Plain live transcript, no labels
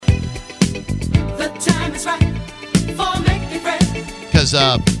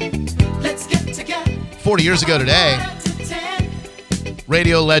because 40 years ago today,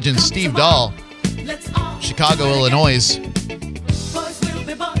 radio legend Steve Dahl, Chicago, Illinois,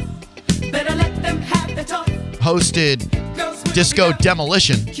 hosted Disco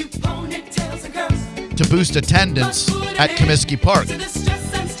Demolition to boost attendance at Comiskey Park.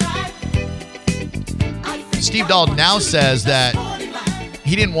 Steve Dahl now says that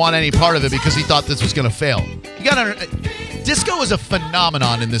he didn't want any part of it because he thought this was going to fail. You got to disco is a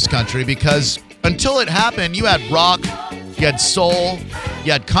phenomenon in this country because until it happened, you had rock, you had soul,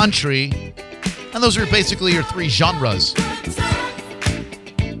 you had country, and those were basically your three genres.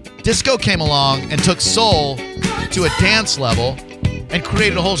 Disco came along and took soul to a dance level and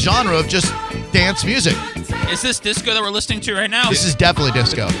created a whole genre of just dance music. Is this disco that we're listening to right now? This is definitely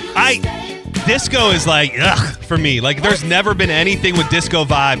disco. Disco is like, ugh, for me. Like, there's never been anything with disco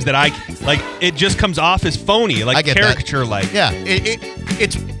vibes that I, like, it just comes off as phony, like caricature-like. Yeah,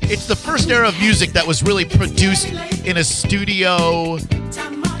 it's the first era of music that was really produced in a studio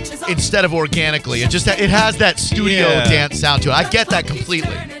instead of organically. It has that studio dance sound to it. I get that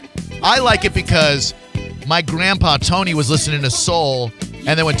completely. I like it because my grandpa Tony was listening to soul,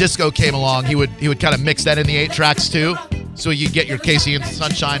 and then when disco came along, he would kind of mix that in the 8 tracks too. So you get your Casey and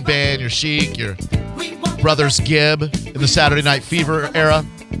Sunshine Band, your Chic, your Brothers Gibb in the Saturday Night Fever era.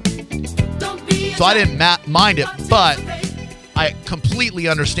 So I didn't mind it, but I completely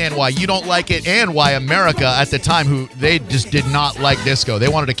understand why you don't like it and why America at the time, they just did not like disco. They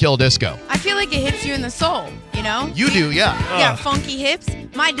wanted to kill disco. I feel like it hits you in the soul, you know? You do, yeah. You got funky hips.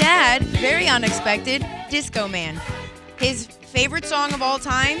 My dad, very unexpected, disco man. His favorite song of all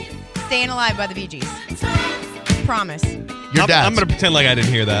time, Staying Alive by the Bee Gees. Promise. Your dad. I'm going to pretend like I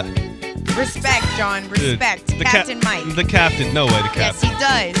didn't hear that. Respect, John. Respect. Dude, Captain Mike. The captain. No way, the captain. Yes, he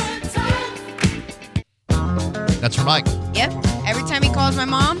does. That's for Mike. Yep. Every time he calls my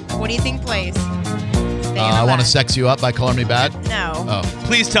mom, what do you think plays? I Want to Sex You Up by Color Me Bad? No. Oh.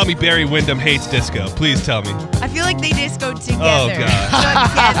 Please tell me Barry Windham hates disco. Please tell me. I feel like they disco together. Oh,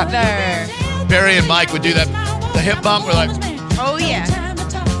 God. Together. Barry and Mike would do that. The hip bump, we're like... Oh, yeah.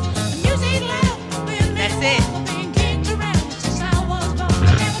 That's it.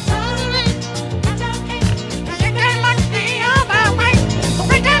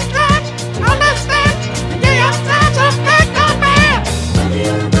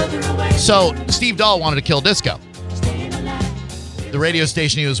 So, Steve Dahl wanted to kill disco. The radio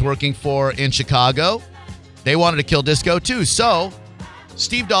station he was working for in Chicago, they wanted to kill disco too. So,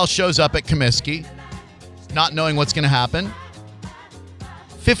 Steve Dahl shows up at Comiskey, not knowing what's going to happen.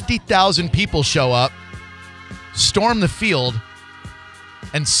 50,000 people show up, storm the field,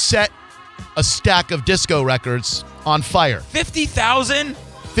 and set a stack of disco records on fire. 50,000?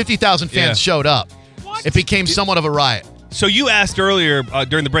 50,000 fans showed up. What? It became somewhat of a riot. So you asked earlier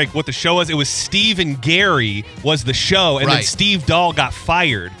during the break what the show was. It was Steve and Gary was the show, and then Steve Dahl got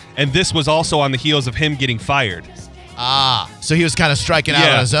fired. And this was also on the heels of him getting fired. Ah, so he was kind of striking out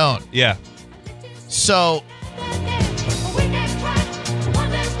on his own. Yeah. So,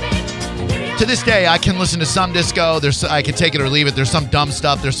 to this day, I can listen to some disco. I can take it or leave it. There's some dumb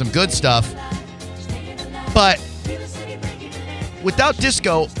stuff. There's some good stuff. But without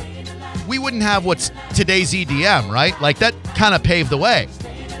disco, we wouldn't have what's today's EDM, right? Like, that kind of paved the way.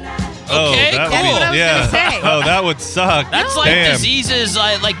 Okay, That's what I was going to say. Oh, that would suck. That's like diseases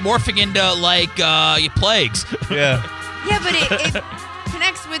like morphing into plagues. Yeah. Yeah, but it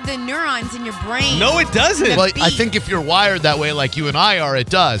connects with the neurons in your brain. No, it doesn't. Well, I think if you're wired that way like you and I are, it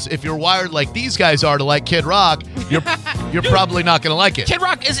does. If you're wired like these guys are to like Kid Rock, you're probably not going to like it. Kid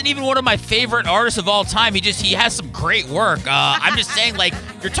Rock isn't even one of my favorite artists of all time. He has some great work. I'm just saying, like,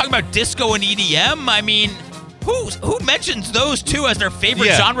 you're talking about disco and EDM. I mean, who mentions those two as their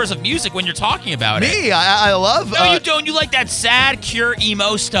favorite genres of music when you're talking about it? Me, I love. No, you don't. You like that sad, Cure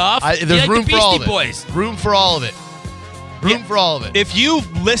emo stuff. There's room for all of it. Boys. Room for all of it. Room for all of it. If you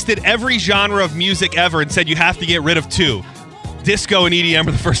listed every genre of music ever and said you have to get rid of two, disco and EDM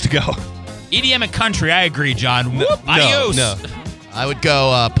are the first to go. EDM and country, I agree, John. No, Adios. No. I would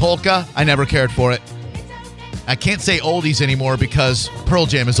go polka. I never cared for it. I can't say oldies anymore because Pearl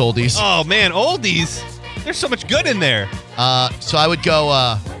Jam is oldies. Oh, man, oldies. There's so much good in there. So I would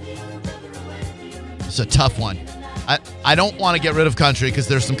go, it's a tough one. I don't want to get rid of country because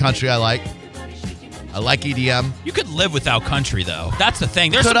there's some country I like. I like EDM. You could live without country, though. That's the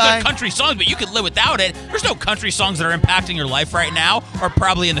thing. There's some good country songs, but you could live without it. There's no country songs that are impacting your life right now or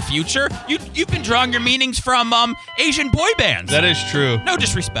probably in the future. You've been drawing your meanings from Asian boy bands. That is true. No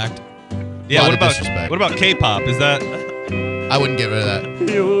disrespect. Yeah, what about K-pop? Is that... I wouldn't get rid of that.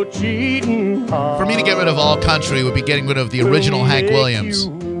 You're cheating. For me to get rid of all country would be getting rid of the original Hank Williams.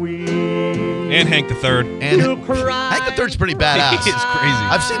 And Hank the Third. And Hank the Third's pretty badass. He is crazy.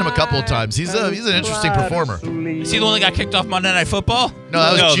 I've seen him a couple of times. He's an interesting performer. Is he the one that got kicked off Monday Night Football? No,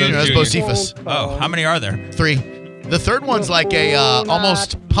 that was No, Junior. That that was was Bocephus. Oh, how many are there? 3. The third one's like a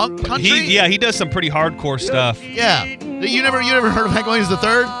almost punk country. He does some pretty hardcore stuff. Yeah. You never heard of Hank Williams the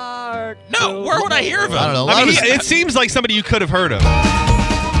Third? No, where would I hear of him? I don't know. I mean, it seems like somebody you could have heard of.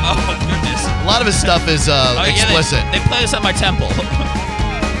 Oh, goodness. A lot of his stuff is explicit. Yeah, they play this at my temple.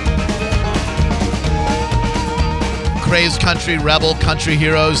 Crazed Country, Rebel, Country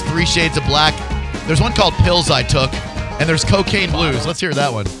Heroes, 3 Shades of Black. There's one called Pills I Took, and there's Cocaine Blues. Let's hear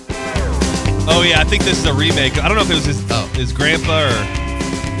that one. Oh, yeah, I think this is a remake. I don't know if it was his grandpa or...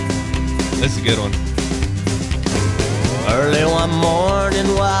 This is a good one. Early one morning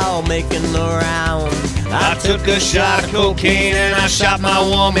while making the round, I took a shot of cocaine and I shot my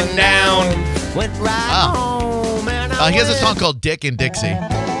woman down. Went right home and He has a song called Dick and Dixie.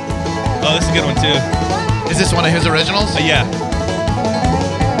 Oh, this is a good one, too. Is this one of his originals? Yeah.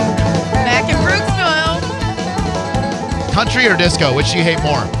 Back in Brooksville. Country or disco? Which do you hate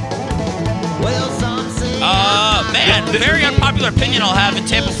more? Well, some say Man, very unpopular opinion I'll have in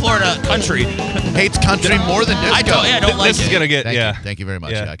Tampa, Florida country. Hates country more than disco. I don't like This is it. going to get, Thank you very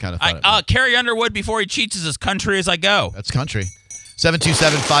much. Yeah. Yeah, I kind of thought Carrie Underwood, before he cheats, is as country as I go. that's country.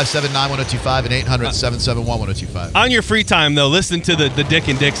 727-579-1025 and 800-771-1025. On your free time, though, listen to the Dick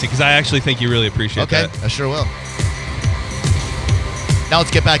and Dixie, because I actually think you really appreciate Okay, that. I sure will. Now let's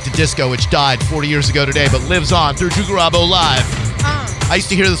get back to disco, which died 40 years ago today, but lives on through Drew Garabo Live. I used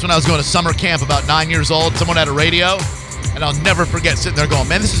to hear this when I was going to summer camp about 9 years old. Someone had a radio, and I'll never forget sitting there going,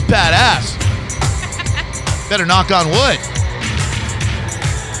 man, this is badass. Better knock on wood.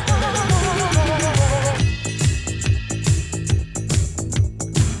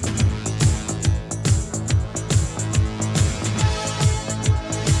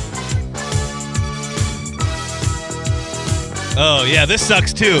 Oh, yeah, this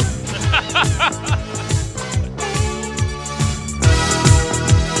sucks, too.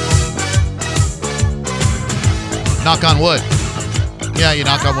 Knock on wood. Yeah, you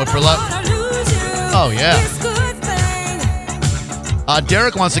knock on wood for love. Oh, yeah.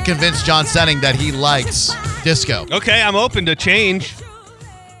 Derek wants to convince John Senning that he likes disco. Okay, I'm open to change.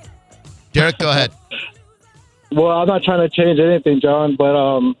 Derek, go ahead. Well, I'm not trying to change anything, John, but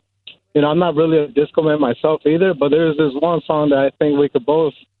I'm not really a disco man myself either. But there's this one song that I think we could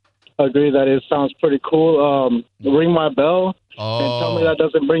both agree that it sounds pretty cool. Ring My Bell. And tell me that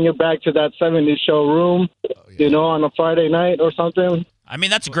doesn't bring you back to that 70s show room, on a Friday night or something. I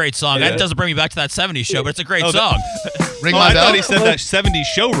mean, that's a great song. Yeah. That doesn't bring me back to that 70s show, but it's a great song. Ring Oh, My I Bell? thought he said that 70s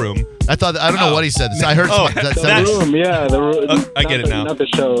showroom. I don't know what he said. I heard that's- The room, yeah. I get it now. Not the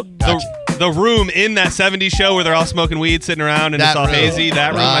show. The room in that 70s show where they're all smoking weed, sitting around, and it's all hazy.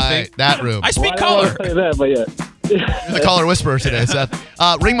 That room, I think. That room. I speak I color. don't say that, but yeah. You're the caller whisperer today, Seth.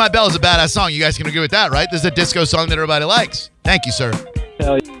 Ring My Bell is a badass song. You guys can agree with that, right? This is a disco song that everybody likes. Thank you, sir.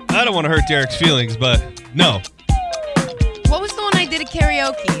 Hell yeah. I don't want to hurt Derek's feelings, but no. What was the one I did at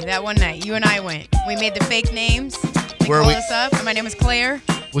karaoke that one night? You and I went. We made the fake names. They Where called we- us up. And my name was Claire.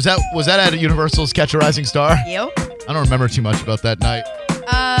 Was that at Universal's Catch a Rising Star? Yep. I don't remember too much about that night.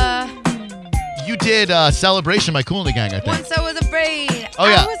 You did Celebration by Kool and the Gang, I think. Once I was afraid. Oh,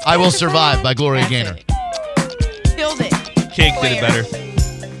 yeah. was I Will petrified. Survive by Gloria That's Gaynor. it. Killed it. Cake did it Claire. better.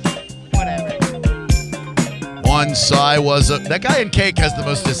 Whatever. Once I was a... That guy in Cake has the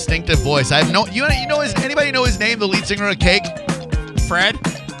most distinctive voice. I have no... Anybody know his name, the lead singer of Cake? Fred?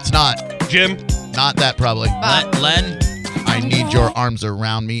 It's not. Jim? Not that, probably. Len? I need your arms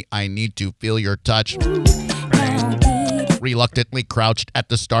around me. I need to feel your touch. Reluctantly crouched at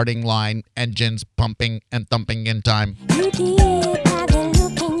the starting line, engines pumping and thumping in time.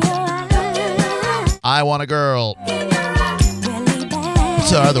 I want a girl.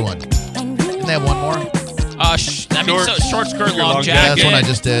 What's the other one? Didn't they have one more? Short skirt, long long jacket. Yeah, that's one I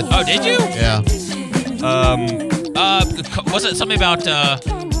just did. Oh, did you? Yeah. Was it something about?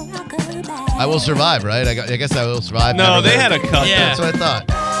 I Will Survive, right? I guess I Will Survive. No, Never they there. had a cut. Yeah. That's what I thought.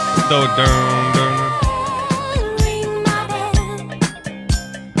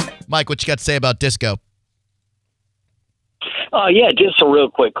 Mike, what you got to say about disco? Yeah, just a real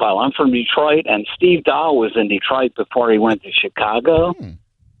quick call. I'm from Detroit, and Steve Dahl was in Detroit before he went to Chicago.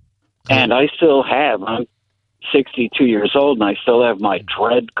 And I still have, I'm 62 years old, and I still have my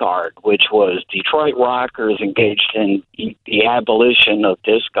Dread card, which was Detroit rockers engaged in the abolition of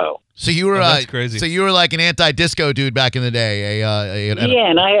disco. So you were that's crazy. So you were like an anti-disco dude back in the day. Yeah,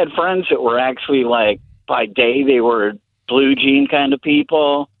 and I had friends that were actually like, by day, they were blue jean kind of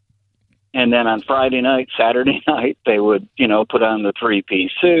people. And then on Friday night, Saturday night, they would, put on the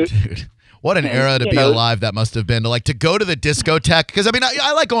 3-piece suit. Dude, what an era to be alive that must have been. To go to the discotheque. Because,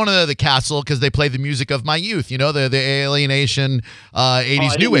 I like going to the Castle because they play the music of my youth. The Alienation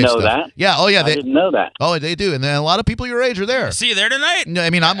 80s New Wave stuff. That. Yeah, oh, yeah. I didn't know that. Oh, they do. And then a lot of people your age are there. See you there tonight? No,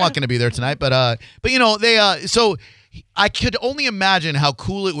 I'm not going to be there tonight. But so I could only imagine how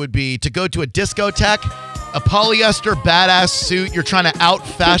cool it would be to go to a discotheque, a polyester badass suit. You're trying to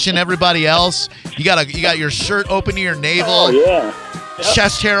out-fashion everybody else. You got your shirt open to your navel. Oh, yeah.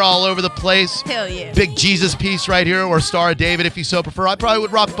 Chest hair all over the place. Hell yeah. Big Jesus piece right here, or Star of David if you so prefer. I probably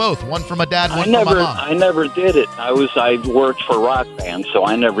would rock both. One for my dad, one for my mom. I never did it. I worked for rock bands, so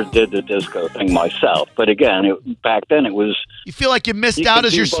I never did the disco thing myself. But again, back then it was... You feel like you missed out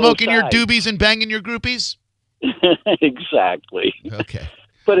as you're smoking your doobies and banging your groupies? Exactly. Okay.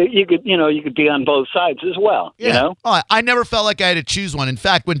 But you could be on both sides as well, Oh, I never felt like I had to choose one. In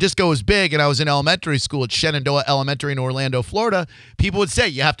fact, when disco was big and I was in elementary school at Shenandoah Elementary in Orlando, Florida, people would say,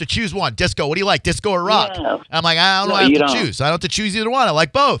 you have to choose one. Disco, what do you like, disco or rock? Yeah. I'm like, I don't have to choose. I don't have to choose either one. I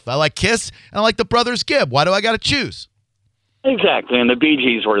like both. I like Kiss and I like the Brothers Gibb. Why do I got to choose? Exactly, and the Bee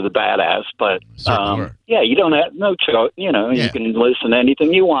Gees were the badass, but you don't have no choice. You can listen to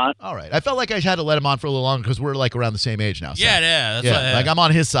anything you want. All right, I felt like I had to let him on for a little longer because we're around the same age now. So. Yeah, That's I'm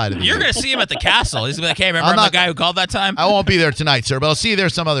on his side of the You're game. gonna see him at the Castle. He's gonna be like, hey, remember the guy who called that time? I won't be there tonight, sir, but I'll see you there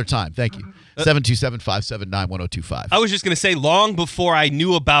some other time. Thank you. 727-579-1025. I was just going to say, long before I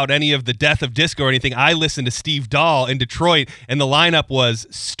knew about any of the death of disco or anything, I listened to Steve Dahl in Detroit, and the lineup was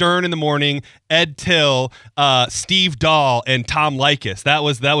Stern in the morning, Ed Till, Steve Dahl, and Tom Likas. That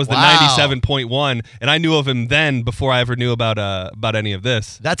was the 97.1, and I knew of him then before I ever knew about any of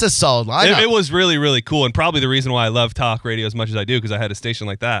this. That's a solid lineup. It was really, really cool, and probably the reason why I love talk radio as much as I do, because I had a station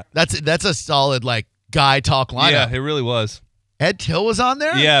like that. That's a solid guy talk lineup. Yeah, it really was. Ed Till was on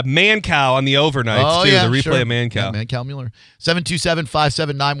there? Yeah, Mancow on the overnights, too. The replay of Mancow. Yeah, Mancow Mueller.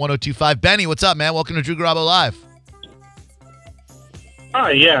 727-579-1025. Benny, what's up, man? Welcome to Drew Garabo Live.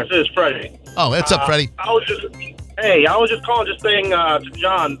 Hi, yes, it is Freddie. Oh, what's up, Freddie? I was just calling, just saying to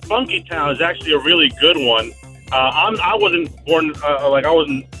John, Funky Town is actually a really good one. I wasn't born, I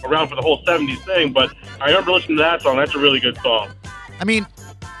wasn't around for the whole 70s thing, but I remember listening to that song. That's a really good song.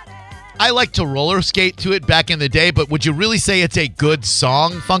 I like to roller skate to it back in the day, but would you really say it's a good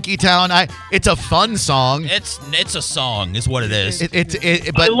song, Funky Town? It's a fun song. It's a song, is what it is.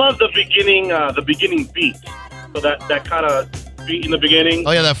 But I love the beginning beat. So that kind of beat in the beginning.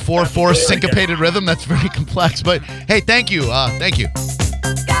 Oh yeah, that 4/4 syncopated rhythm. That's very complex. But hey, thank you. Now,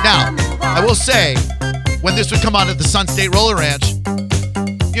 I will say, when this would come on at the Sun State Roller Ranch,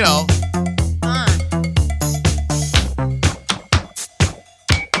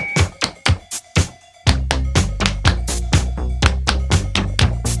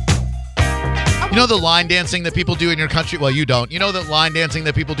 You know the line dancing that people do in your country? Well, you don't. You know the line dancing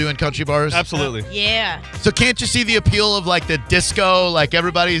that people do in country bars? Absolutely. Yeah. So can't you see the appeal of the disco,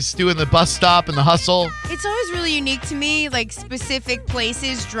 everybody's doing the bus stop and the hustle? It's always really unique to me, specific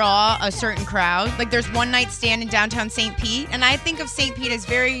places draw a certain crowd. There's One Night Stand in downtown St. Pete, and I think of St. Pete as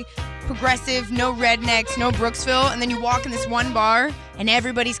very progressive, no rednecks, no Brooksville, and then you walk in this one bar and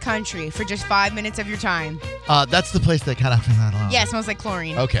everybody's country for just 5 minutes of your time. That's the place that kind of... Yeah, it smells like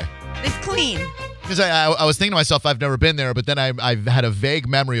chlorine. Okay. It's clean. Because I was thinking to myself, I've never been there, but then I've had a vague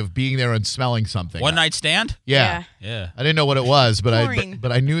memory of being there and smelling something. One Night Stand? Yeah. I didn't know what it was, but Chlorine.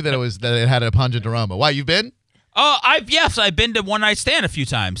 I knew that it had a pungent aroma. Why, you've been? Oh, I've been to One Night Stand a few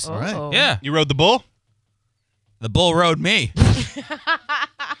times. All right. Yeah. You rode the bull? The bull rode me.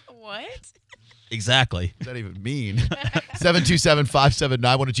 What? Exactly. What does that even mean?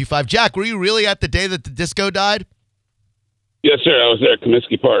 727-579-1025. Jack, were you really at the day that the disco died? Yes, sir. I was there at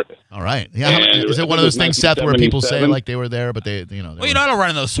Comiskey Park. All right. Yeah. Is it one of those things, Seth, where people say they were there, but they Well, I don't run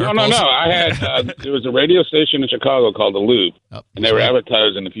in those circles. No. I had there was a radio station in Chicago called the Loop, and they were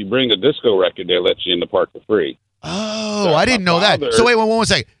advertising if you bring a disco record, they let you in the park for free. Oh, so I didn't know that. So wait, one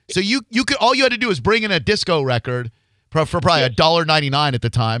second. So you could all you had to do was bring in a disco record for probably $1.99 at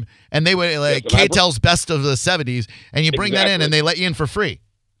the time, and they would K-Tel's Best of the 70s, and you bring that in, and they let you in for free.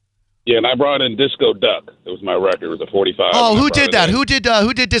 Yeah, and I brought in Disco Duck. It was my record. It was a 45. Oh, who did that? Who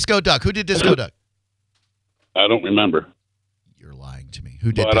did Disco Duck? Who did Disco Duck? I don't remember. You're lying to me.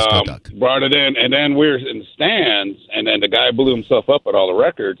 Who did Disco Duck? Brought it in, and then we're in the stands, and then the guy blew himself up at all the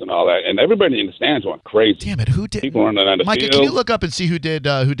records and all that, and everybody in the stands went crazy. Damn it! Who did? People running out of Micah, field. can you look up and see who did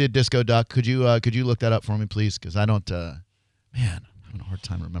Disco Duck? Could you look that up for me, please? Because I don't. Man, I'm having a hard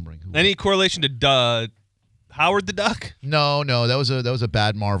time remembering who. Any correlation to Howard the Duck? No, that was a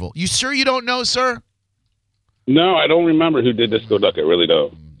bad Marvel. You sure you don't know, sir? No, I don't remember who did Disco Duck. I really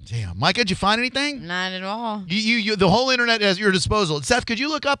don't. Damn, Mike, did you find anything? Not at all. You the whole internet is at your disposal. Seth, could you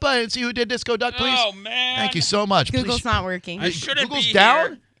look up and see who did Disco Duck, please? Oh, man. Thank you so much. Google's Please. not working. I shouldn't Google's be down?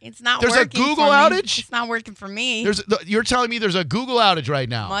 here. It's not There's working. a Google for me. outage? It's not working for me. You're telling me there's a Google outage right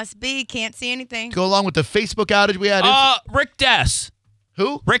now. Must be. Can't see anything. Go along with the Facebook outage we had. Rick Dess.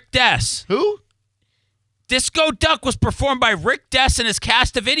 Who? Rick Dess. Who? Disco Duck was performed by Rick Dess and his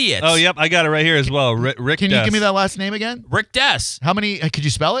cast of idiots. Oh, yep, I got it right here as well. Rick Can you Dess. give me that last name again? Rick Dess. How many? Could you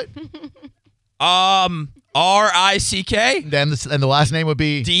spell it? R-I-C-K. Then and the last name would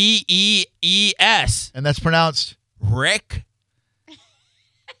be D-E-E-S. And that's pronounced Rick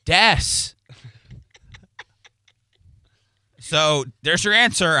Dess. So there's your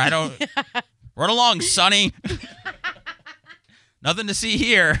answer. I don't run along, Sonny. Nothing to see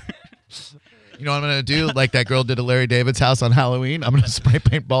here. You know what I'm going to do? Like that girl did to Larry David's house on Halloween? I'm going to spray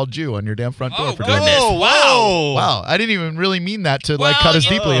paint bald Jew on your damn front door Oh, for doing goodness. that. Wow. Wow. I didn't even really mean that to cut as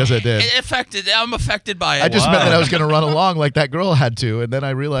deeply as I did. I'm affected by it. I just meant that I was going to run along like that girl had to, and then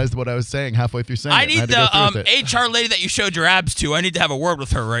I realized what I was saying halfway through saying I it. need and I had to go through with it. HR lady that you showed your abs to. I need to have a word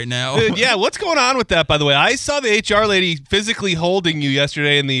with her right now. Yeah, what's going on with that? By the way, I saw the HR lady physically holding you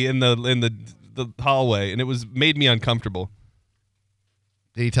yesterday in the hallway, and it made me uncomfortable.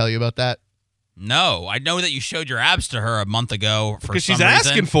 Did he tell you about that? No, I know that you showed your abs to her a month ago for Because some she's reason.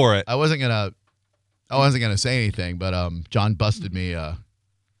 asking for it. I wasn't gonna say anything, but John busted me. Yeah,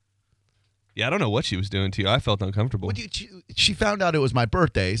 I don't know what she was doing to you. I felt uncomfortable. She found out it was my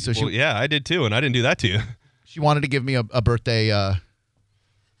birthday, so she yeah, I did too, and I didn't do that to you. she wanted to give me a birthday.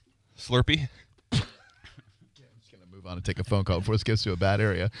 Slurpee. Move on and take a phone call before this gets to a bad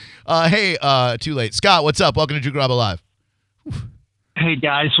area. Hey, too late. Scott, what's up? Welcome to Drew Garabo Live. Hey,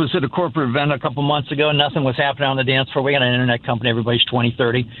 guys, was at a corporate event a couple months ago. Nothing was happening on the dance floor. We got an internet company. Everybody's 20,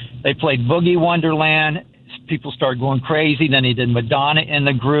 30. They played Boogie Wonderland. People started going crazy. Then he did Madonna in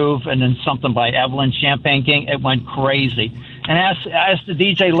the Groove and then something by Evelyn Champagne King. It went crazy. And I asked the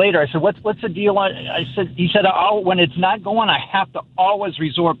DJ later, I said, what's the deal? He said, when it's not going, I have to always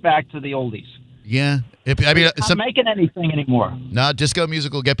resort back to the oldies. Yeah. I'm not making anything anymore. No, disco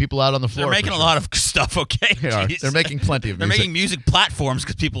music will get people out on the floor. They're making a lot of stuff, okay? They are. Jeez. They're making plenty of They're music. making music platforms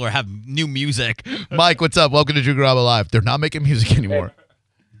because people have new music. Mike, what's up? Welcome to Drew Garabo Live. They're not making music anymore.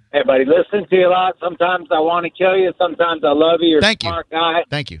 Hey, buddy, listen to you a lot. Sometimes I want to kill you. Sometimes I love you. You're a smart guy.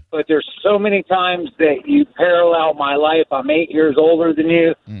 Thank you. But there's so many times that you parallel my life. I'm 8 years older than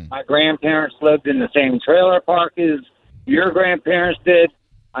you. My grandparents lived in the same trailer park as your grandparents did.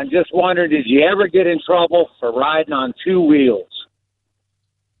 I'm just wondering, did you ever get in trouble for riding on two wheels?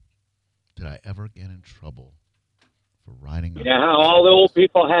 Did I ever get in trouble for riding? You know how all the old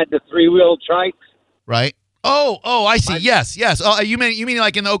people had the three-wheel trikes? Right. Oh, I see. Yes. Oh, you mean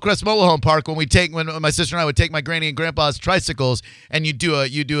like in the Oak Crest Mobile Home Park when my sister and I would take my granny and grandpa's tricycles and you do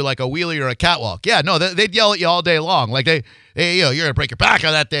like a wheelie or a catwalk. Yeah, no, they'd yell at you all day long, like hey, you're gonna break your back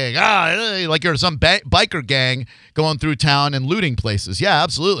on that thing. Like you're some biker gang going through town and looting places. Yeah,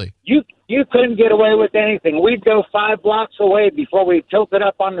 absolutely. You couldn't get away with anything. We'd go 5 blocks away before we tilted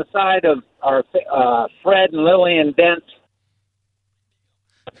up on the side of our Fred and Lily and Dent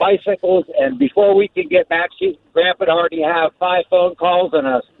bicycles, and before we could get back, Grandpa'd already have 5 phone calls and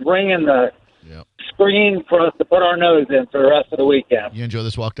a ring in the screen for us to put our nose in for the rest of the weekend. You enjoy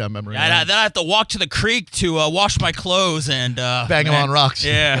this walk down memory Then I have to walk to the creek to wash my clothes and bang them on rocks.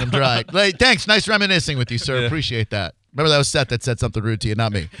 Yeah. Get them dry. Hey, thanks. Nice reminiscing with you, sir. Appreciate that. Remember, that was Seth that said something rude to you,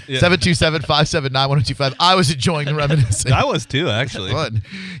 not me. 727-579-1025. I was enjoying the reminiscing. I was too, actually. Fun.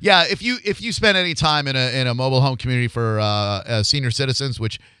 Yeah, if you spend any time in a mobile home community for senior citizens,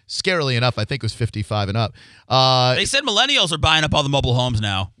 which scarily enough I think was 55 and up. They said millennials are buying up all the mobile homes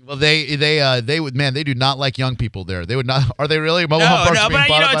now. Well, they would, man, they do not like young people there. They would not. Are they really? Mobile home parks No, being but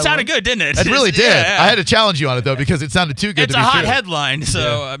bought up it by sounded women? good, didn't it? It really did. Yeah. I had to challenge you on it though because it sounded too good It's to be a hot true. headline,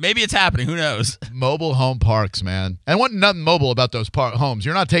 so maybe it's happening. Who knows? Mobile home parks, man. And what nothing mobile about those homes.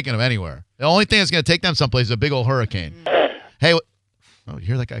 You're not taking them anywhere. The only thing that's going to take them someplace is a big old hurricane. Hey, you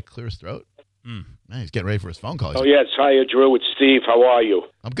hear that guy clear his throat? Man, he's getting ready for his phone call. Oh, yes. Hi, Drew. It's Steve. How are you?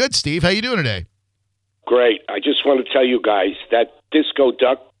 I'm good, Steve. How you doing today? Great. I just want to tell you guys, that Disco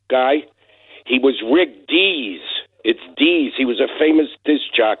Duck guy, he was Rick Dees. It's Dees. He was a famous disc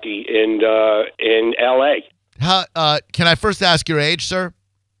jockey in L.A. Can I first ask your age, sir?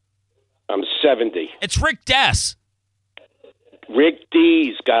 I'm 70. It's Rick Dess. Rick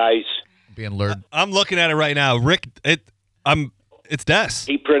Dees, guys. Being lured. I'm looking at it right now. It's Des.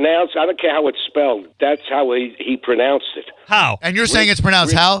 He pronounced, I don't care how it's spelled. That's how he pronounced it. How? And you're saying it's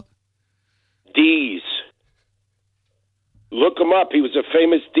pronounced how? Dees. Look him up. He was a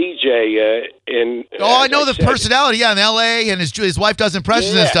famous DJ in. I know the personality. Yeah, in L.A. and his wife does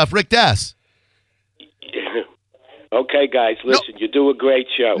impressions and stuff. Rick Dess. Okay, guys, listen. You do a great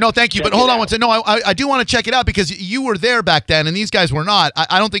show. No, thank you. But hold on one second. No, I do want to check it out because you were there back then, and these guys were not.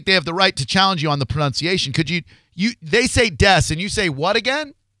 I don't think they have the right to challenge you on the pronunciation. Could you? They say Dess, and you say what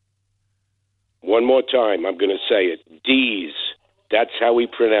again? One more time. I'm going to say it. Dees. That's how he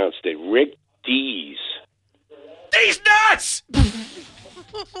pronounced it. Rick Dees. These nuts!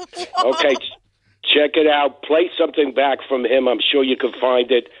 Okay, check it out. Play something back from him. I'm sure you can find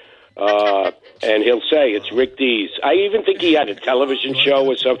it. And he'll say it's Rick Dees. I even think he had a television show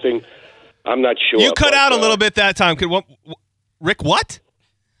or something. I'm not sure. You cut out a little bit that time. Rick what?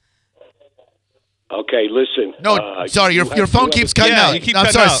 Okay, listen. No, sorry, your phone keeps cutting out. You keep I'm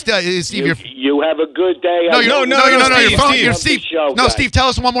cutting sorry, out. Steve. You have a good day. No, your phone. Steve. You're Steve. No, Steve, tell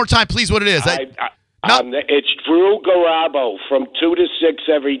us one more time, please, what it is. It's Drew Garabo from 2 to 6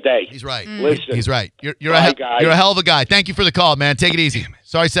 every day. He's right. Listen, he's right. You're a hell of a guy. Thank you for the call, man. Take it easy.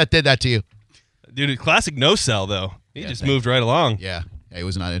 Sorry Seth did that to you. Dude, classic no sell though. He just moved right along. Yeah, he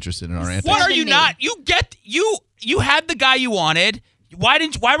was not interested in our answer. What are you not? You had the guy you wanted. Why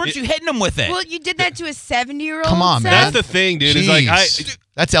weren't you hitting him with it? Well, you did that to a 70-year-old. Come on, man. That's the thing, dude. It's like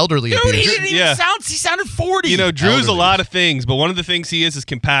that's elderly Dude, abuse. he didn't even sound. He sounded 40. You know, Drew's Elderly. A lot of things, but one of the things he is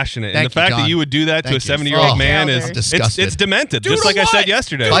compassionate. And the fact John. that you would do that to a 70-year-old man is disgusted. it's demented. Dude, just like I said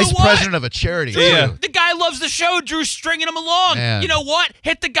yesterday. Vice president of a charity. Yeah. The guy loves the show. Drew's stringing him along. Man. You know what?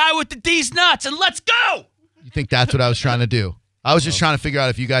 Hit the guy with the D's nuts and let's go. You think that's what I was trying to do? I was just trying to figure out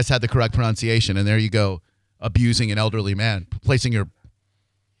if you guys had the correct pronunciation, and there you go, abusing an elderly man, placing your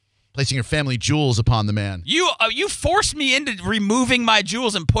family jewels upon the man. You forced me into removing my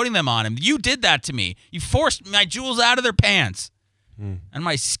jewels and putting them on him. You did that to me. You forced my jewels out of their pants and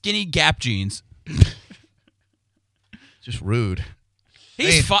my skinny Gap jeans. Just rude.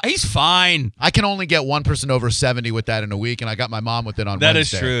 He's fine. I can only get one person over 70 with that in a week, and I got my mom with it on That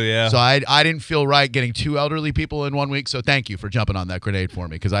Wednesday. is true, yeah. So I didn't feel right getting 2 elderly people in 1 week. So thank you for jumping on that grenade for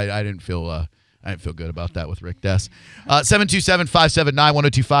me because I didn't feel good about that with Rick Dess.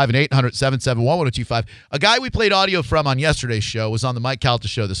 727-579-1025 and 800-771-1025. A guy we played audio from on yesterday's show was on the Mike Calta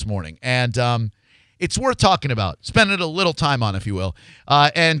show this morning, and it's worth talking about, spending a little time on, if you will.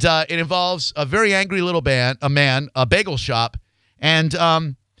 And it involves a very angry little man, a bagel shop, and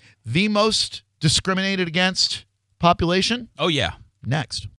the most discriminated against population. Oh, yeah. Next.